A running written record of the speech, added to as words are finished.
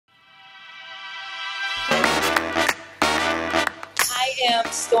am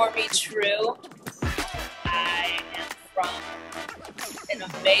Stormie True. I am from an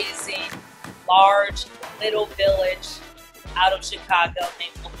amazing, large, little village out of Chicago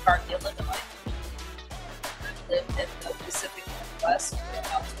named Reynolds-Parker, Illinois. I've lived in the Pacific Northwest for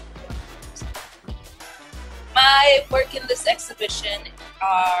about 21 years. My work in this exhibition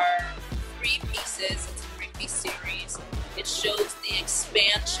are 3 pieces. It's a 3-piece series. It shows the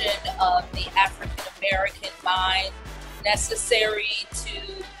expansion of the African American mind necessary to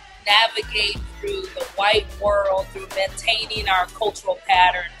navigate through the white world, through maintaining our cultural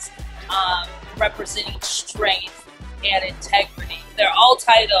patterns, representing strength and integrity. They're all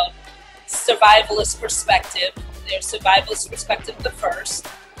titled Survivalist Perspective. There's Survivalist Perspective the first,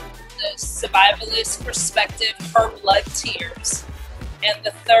 the Survivalist Perspective, Her Blood Tears, and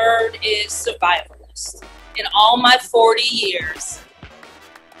the third is Survivalist. In all my 40 years,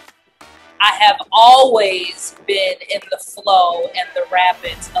 I have always been in the flow and the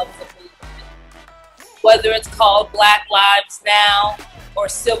rapids of the movement. Whether it's called Black Lives Now or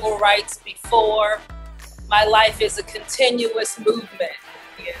Civil Rights before, my life is a continuous movement,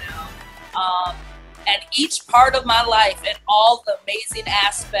 you know. And each part of my life and all the amazing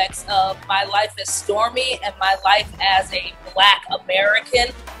aspects of my life as Stormie and my life as a Black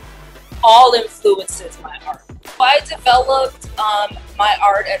American all influences my art. I developed my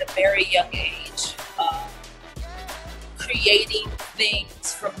art at a very young age, creating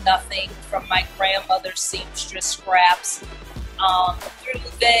things from nothing, from my grandmother's seamstress scraps, through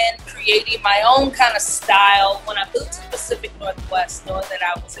then creating my own kind of style. When I moved to the Pacific Northwest, knowing that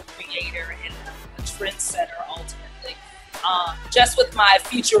I was a creator and a trendsetter ultimately, just with my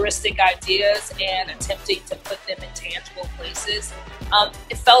futuristic ideas and attempting to put them in tangible places,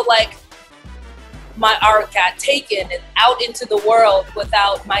 it felt like my art got taken and out into the world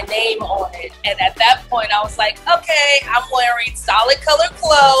without my name on it. And at that point I was like, okay, I'm wearing solid color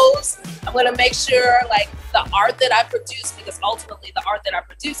clothes. I'm gonna make sure like the art that I produce, because ultimately the art that I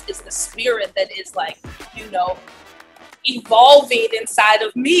produce is the spirit that is like, you know, evolving inside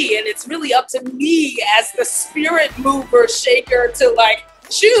of me. And it's really up to me as the spirit mover, shaker to like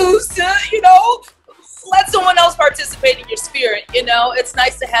choose to, you know, let someone else participate in your spirit. You know, it's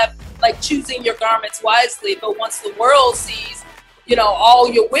nice to have like choosing your garments wisely, but once the world sees, you know, all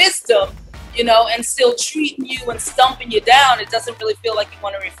your wisdom, you know, and still treating you and stumping you down, it doesn't really feel like you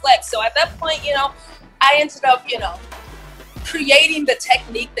want to reflect. So at that point, you know, I ended up, you know, creating the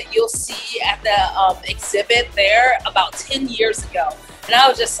technique that you'll see at the exhibit there about 10 years ago. And I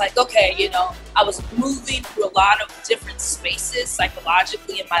was just like, okay, you know, I was moving through a lot of different spaces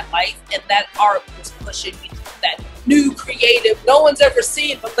psychologically in my life, and that art was pushing me through that new creative no one's ever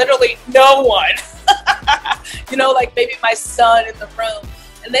seen, but literally no one. You know, like maybe my son in the room.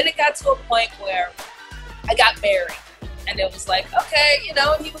 And then it got to a point where I got married. And it was like, okay, you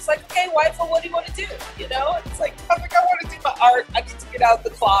know, and he was like, okay, wife, well, what do you want to do? You know, and it's like, I think I want to do my art. I need to get out of the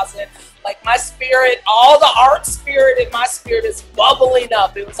closet. Like my spirit, all the art spirit in my spirit is bubbling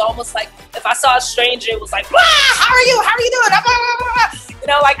up. It was almost like if I saw a stranger, it was like, how are you? How are you doing? You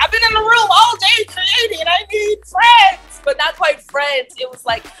know, like I've been in the room all day creating. I need friends, but not quite friends. It was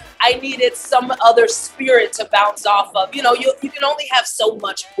like I needed some other spirit to bounce off of. You know, you can only have so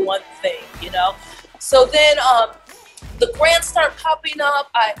much one thing, you know? So then, the grants start popping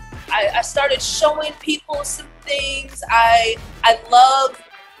up. I started showing people some things. I love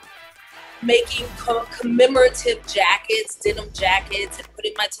making commemorative jackets, denim jackets, and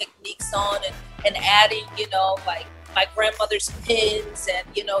putting my techniques on and adding, you know, like my grandmother's pins and,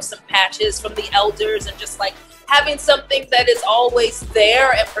 you know, some patches from the elders, and just like having something that is always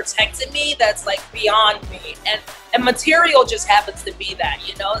there and protecting me that's like beyond me. And material just happens to be that,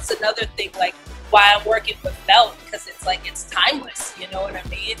 you know. It's another thing like why I'm working with felt, because it's like it's timeless, you know what I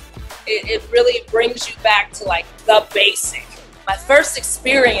mean? It really brings you back to like the basic. My first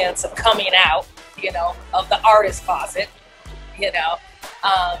experience of coming out, you know, of the artist closet, you know,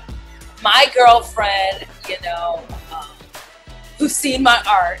 my girlfriend, you know, who's seen my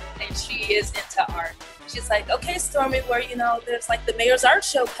art and she is into art, she's like, okay, Stormie, where, you know, there's like the mayor's art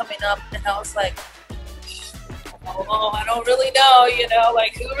show coming up. And I was like, oh, I don't really know, you know,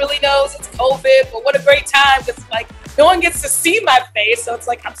 like who really knows? It's COVID, but what a great time, because like no one gets to see my face, so it's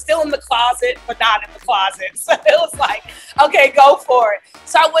like I'm still in the closet but not in the closet. So it was like, okay, go for it.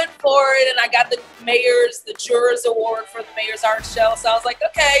 So I went for it, and I got the jurors award for the mayor's art show. So I was like,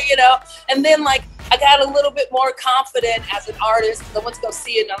 okay, you know. And then like I got a little bit more confident as an artist, because I went to go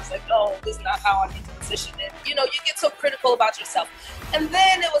see it and I was like, oh, this is not how I need to position it. You know, you get so critical about yourself. And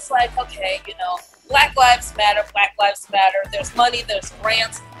then it was like, okay, you know, Black Lives Matter, Black Lives Matter. There's money, there's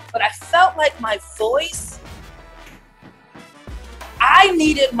grants. But I felt like my voice, I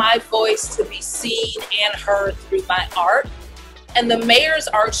needed my voice to be seen and heard through my art, and the mayor's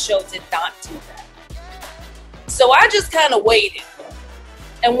art show did not do that. So I just kind of waited.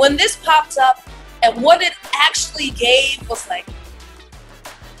 And when this popped up, and what it actually gave was like,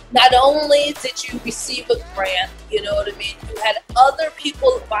 not only did you receive a grant, you know what I mean, you had other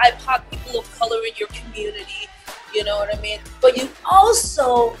people, BIPOC people of color in your community, you know what I mean, but you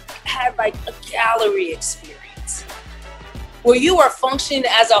also had like a gallery experience where you are functioning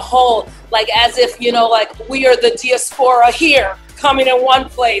as a whole, like as if, you know, like we are the diaspora here, coming in one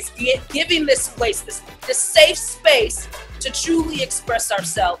place, giving this place, this safe space to truly express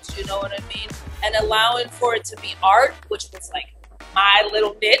ourselves, you know what I mean, and allowing for it to be art, which was like my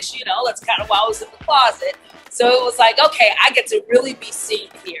little niche, you know, that's kind of why I was in the closet. So it was like, okay, I get to really be seen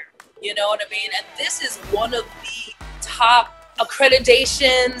here, you know what I mean? And this is one of the top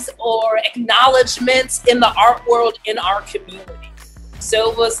accreditations or acknowledgments in the art world in our community.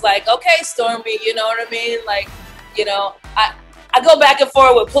 So it was like, okay, Stormie, you know what I mean? Like, you know, I go back and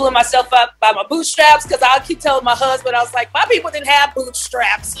forth with pulling myself up by my bootstraps, because I'll keep telling my husband, I was like, my people didn't have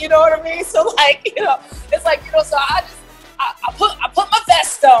bootstraps, you know what I mean? So like, you know, it's like, you know, so I put my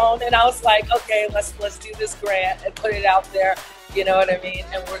vest on, and I was like, okay, let's do this grant and put it out there, you know what I mean?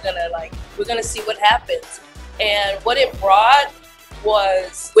 And we're gonna see what happens. And what it brought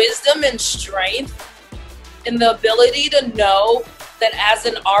was wisdom and strength, and the ability to know that as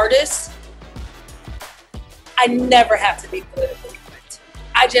an artist, I never have to be politically correct.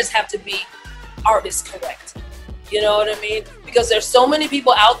 I just have to be artist correct. You know what I mean? Because there's so many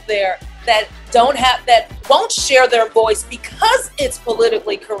people out there that won't share their voice because it's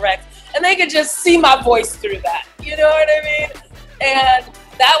politically correct, and they can just see my voice through that. You know what I mean? And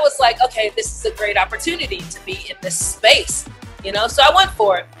that was like, okay, this is a great opportunity to be in this space. You know, so I went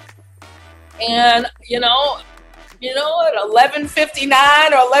for it. And you know, at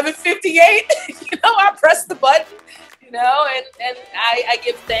 11:59 or 11:58, you know, I pressed the button, you know, and I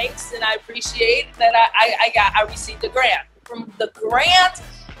give thanks, and I appreciate that I received a grant. From the grant,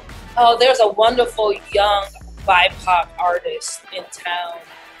 oh, there's a wonderful young BIPOC artist in town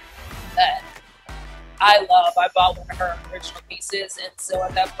that I love. I bought one of her original pieces, and so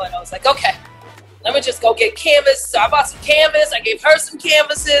at that point I was like, okay, let me just go get canvas. So I bought some canvas, I gave her some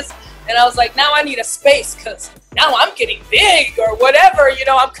canvases, and I was like, now I need a space, because now I'm getting big or whatever, you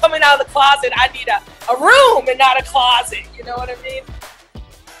know, I'm coming out of the closet. I need a room and not a closet, you know what I mean?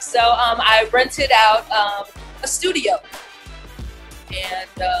 So I rented out a studio, and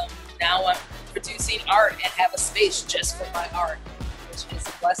now I'm producing art and have a space just for my art, which is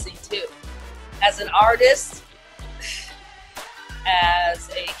a blessing too. As an artist, as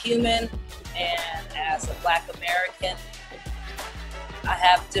a human, and as a Black American, I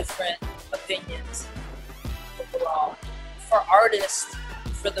have different opinions overall. For artists,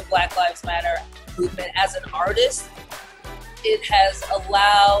 for the Black Lives Matter movement, as an artist, it has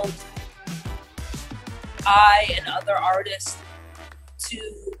allowed I and other artists to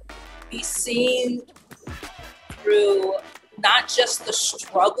be seen through not just the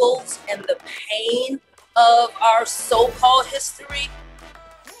struggles and the pain of our so-called history,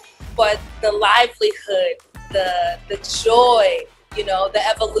 but the livelihood, the joy, you know, the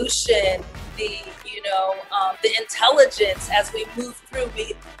evolution, the intelligence as we move through.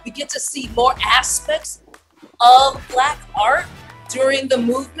 We get to see more aspects of Black art during the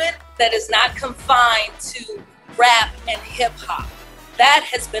movement that is not confined to rap and hip hop. That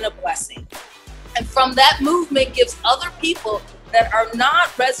has been a blessing. And from that movement gives other people that are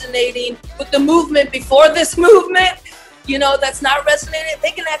not resonating with the movement before this movement, you know, that's not resonating,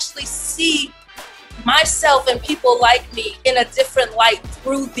 they can actually see myself and people like me in a different light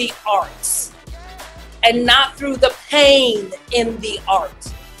through the arts and not through the pain in the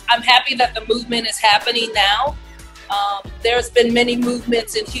art. I'm happy that the movement is happening now. There's been many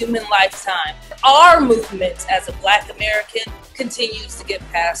movements in human lifetime. Our movement as a Black American continues to get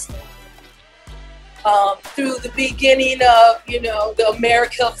passed through the beginning of, you know, the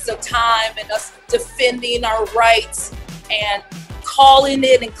Americas of time and us defending our rights and calling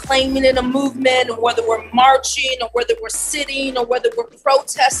it and claiming it a movement, and whether we're marching or whether we're sitting or whether we're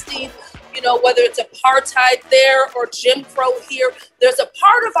protesting, you know, whether it's apartheid there or Jim Crow here, there's a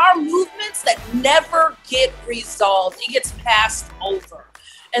part of our movements that never get resolved. It gets passed over.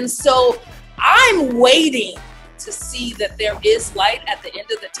 And so I'm waiting to see that there is light at the end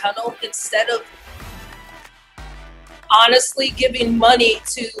of the tunnel, instead of honestly giving money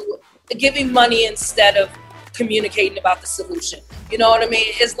instead of communicating about the solution. You know what I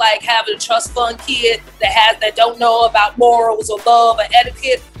mean? It's like having a trust fund kid that don't know about morals or love or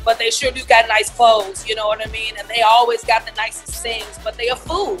etiquette, but they sure do got nice clothes, you know what I mean? And they always got the nicest things, but they a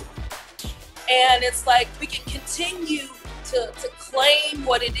fool. And it's like we can continue to claim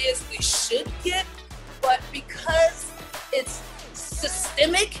what it is we should get, but because it's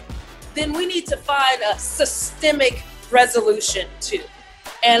systemic, then we need to find a systemic resolution too.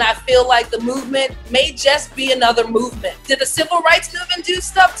 And I feel like the movement may just be another movement. Did the civil rights movement do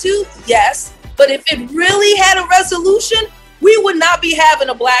stuff too? Yes. But if it really had a resolution, we would not be having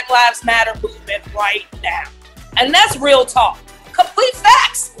a Black Lives Matter movement right now. And that's real talk. Complete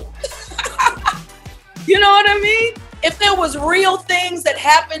facts. You know what I mean? If there was real things that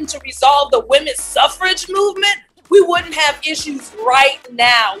happened to resolve the women's suffrage movement, we wouldn't have issues right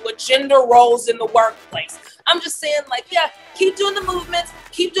now with gender roles in the workplace. I'm just saying, like, yeah, keep doing the movements,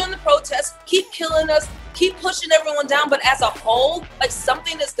 keep doing the protests, keep killing us, keep pushing everyone down. But as a whole, like,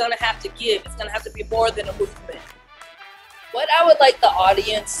 something is going to have to give. It's going to have to be more than a movement. What I would like the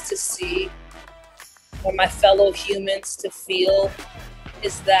audience to see, or my fellow humans to feel,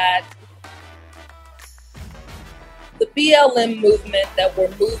 is that the BLM movement that we're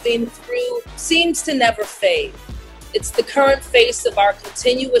moving through seems to never fade. It's the current face of our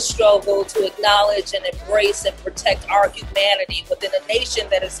continuous struggle to acknowledge and embrace and protect our humanity within a nation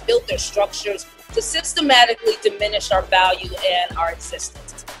that has built their structures to systematically diminish our value and our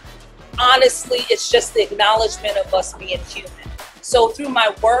existence. Honestly, it's just the acknowledgement of us being human. So through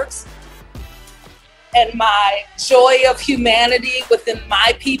my works and my joy of humanity within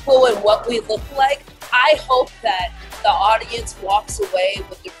my people and what we look like, I hope that the audience walks away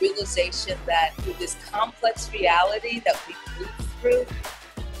with the realization that through this complex reality that we move through,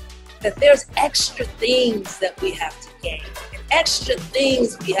 that there's extra things that we have to gain, and extra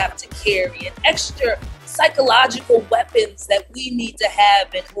things we have to carry, and extra psychological weapons that we need to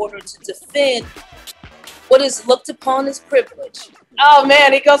have in order to defend what is looked upon as privilege. Oh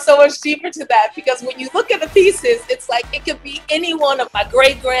man, it goes so much deeper to that, because when you look at the pieces, it's like it could be any one of my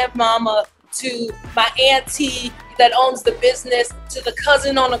great-grandmama to my auntie that owns the business, to the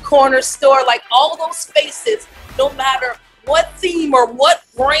cousin on the corner store, like all those faces, no matter what theme or what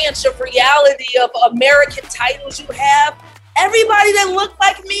branch of reality of American titles you have, everybody that looked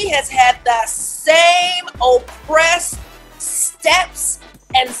like me has had the same oppressed steps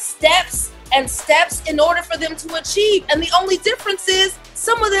and steps and steps in order for them to achieve. And the only difference is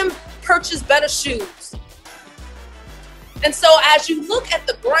some of them purchase better shoes. And so as you look at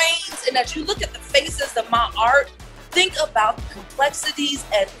the brains and as you look at the faces of my art, think about the complexities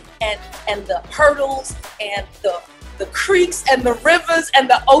and the hurdles and the creeks and the rivers and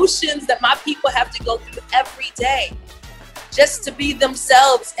the oceans that my people have to go through every day just to be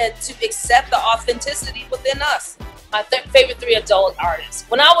themselves and to accept the authenticity within us. My favorite 3 adult artists.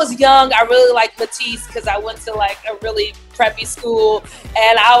 When I was young, I really liked Matisse because I went to like a really preppy school,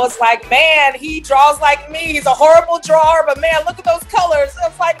 and I was like, man, he draws like me. He's a horrible drawer, but man, look at those colors.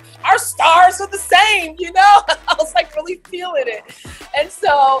 It's like our stars are the same, you know? I was like really feeling it. And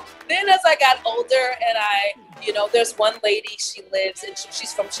so then as I got older and there's one lady, she lives and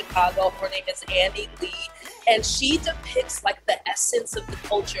she's from Chicago. Her name is Lyllye, and she depicts like the essence of the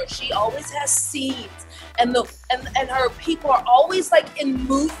culture. She always has scenes. And her people are always like in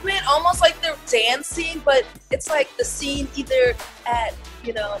movement, almost like they're dancing, but it's like the scene either at,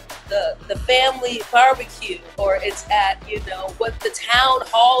 the family barbecue, or it's at, what the town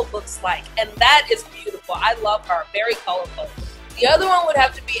hall looks like. And that is beautiful. I love her. Very colorful. The other one would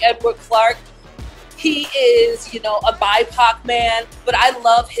have to be Edward Clark. He is, a BIPOC man, but I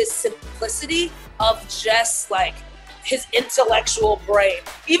love his simplicity of just like his intellectual brain.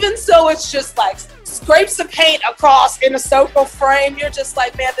 Even so, it's just like scrapes of paint across in a circle frame. You're just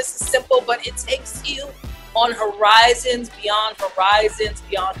like, man, this is simple, but it takes you on horizons, beyond horizons,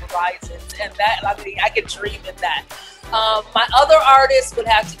 beyond horizons. And that, I could dream in that. My other artist would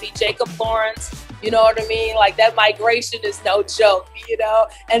have to be Jacob Lawrence. You know what I mean? Like that migration is no joke,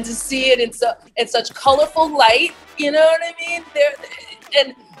 and to see it in such colorful light, you know what I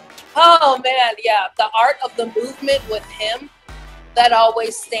mean? Oh man, yeah, the art of the movement with him, that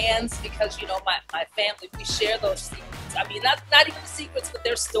always stands because, my family, we share those secrets. I mean, not even the secrets, but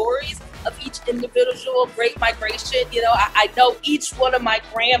their stories of each individual great migration. I know each one of my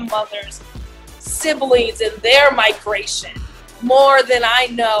grandmother's siblings and their migration more than I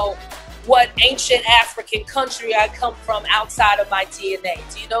know what ancient African country I come from outside of my DNA.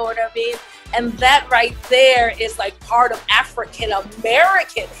 Do you know what I mean? And that right there is like part of African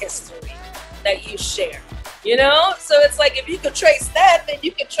American history that you share. you know? So it's like, if you could trace that, then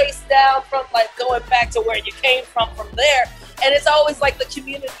you can trace down from like going back to where you came from there. And it's always like the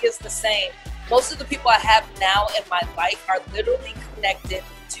community is the same. Most of the people I have now in my life are literally connected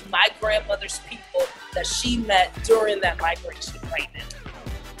to my grandmother's people that she met during that migration right now.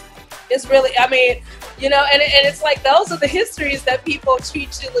 It's really, I mean, you know, and it's like, those are the histories that people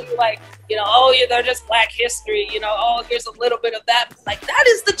treat you like, you know, oh, yeah, they're just Black history, you know, oh, here's a little bit of that. Like, that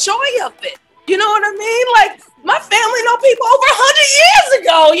is the joy of it. You know what I mean? Like, my family know people over 100 years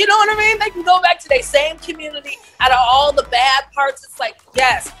ago. You know what I mean? They can go back to their same community. Out of all the bad parts, it's like,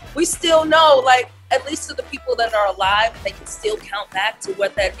 yes, we still know, like, at least to the people that are alive, they can still count back to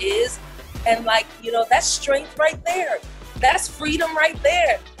what that is. And like, you know, that's strength right there. That's freedom right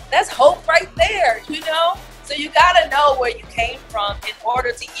there. That's hope right there, you know? So you gotta know where you came from in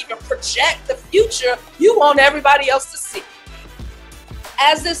order to even project the future you want everybody else to see.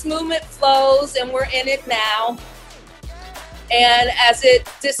 As this movement flows, and we're in it now, and as it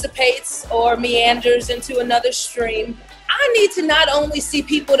dissipates or meanders into another stream, I need to not only see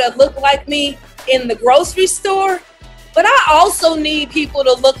people that look like me in the grocery store, but I also need people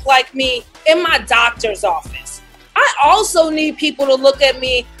to look like me in my doctor's office. I also need people to look at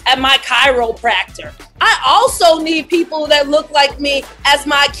me at my chiropractor. I also need people that look like me as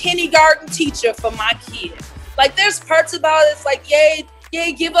my kindergarten teacher for my kids. Like, there's parts about it, it's like, yay,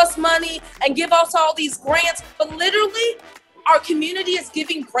 give us money and give us all these grants. But literally, our community is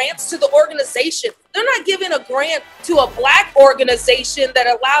giving grants to the organization. They're not giving a grant to a Black organization that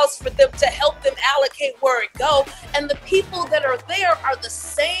allows for them to help them allocate where it go. And the people that are there are the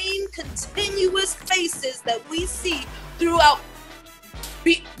same continuous faces that we see throughout.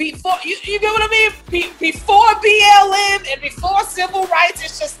 Before, you get what I mean? Before BLM and before civil rights,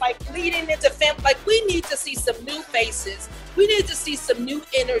 it's just like bleeding into family. Like, we need to see some new faces. We need to see some new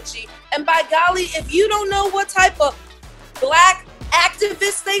energy. And by golly, if you don't know what type of Black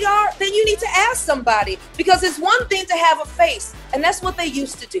activists they are, then you need to ask somebody, because it's one thing to have a face, and that's what they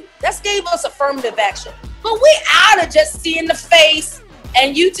used to do. That gave us affirmative action. But we out of just seeing the face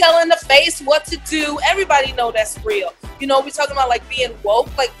and you telling the face what to do. Everybody know that's real. You know, we're talking about like being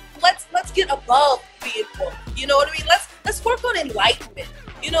woke. Like, let's get above being woke. You know what I mean? Let's work on enlightenment.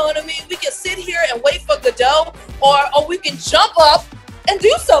 You know what I mean? We can sit here and wait for Godot, or we can jump up and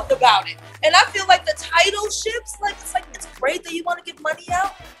do something about it. And I feel like the title shifts, it's great that you want to give money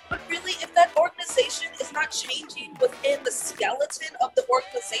out, but really, if that organization is not changing within the skeleton of the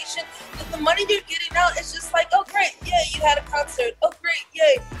organization, then the money you're getting out is just like, oh great, yay, you had a concert. Oh great,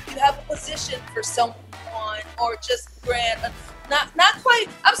 yay, you have a position for someone, or just grant. Not quite.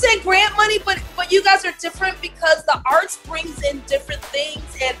 I'm saying grant money, but you guys are different because the arts brings in different things,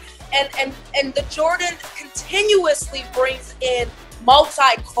 and the Jordan continuously brings in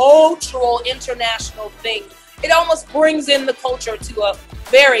multicultural international things. It almost brings in the culture to a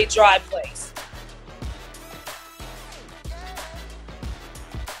very dry place.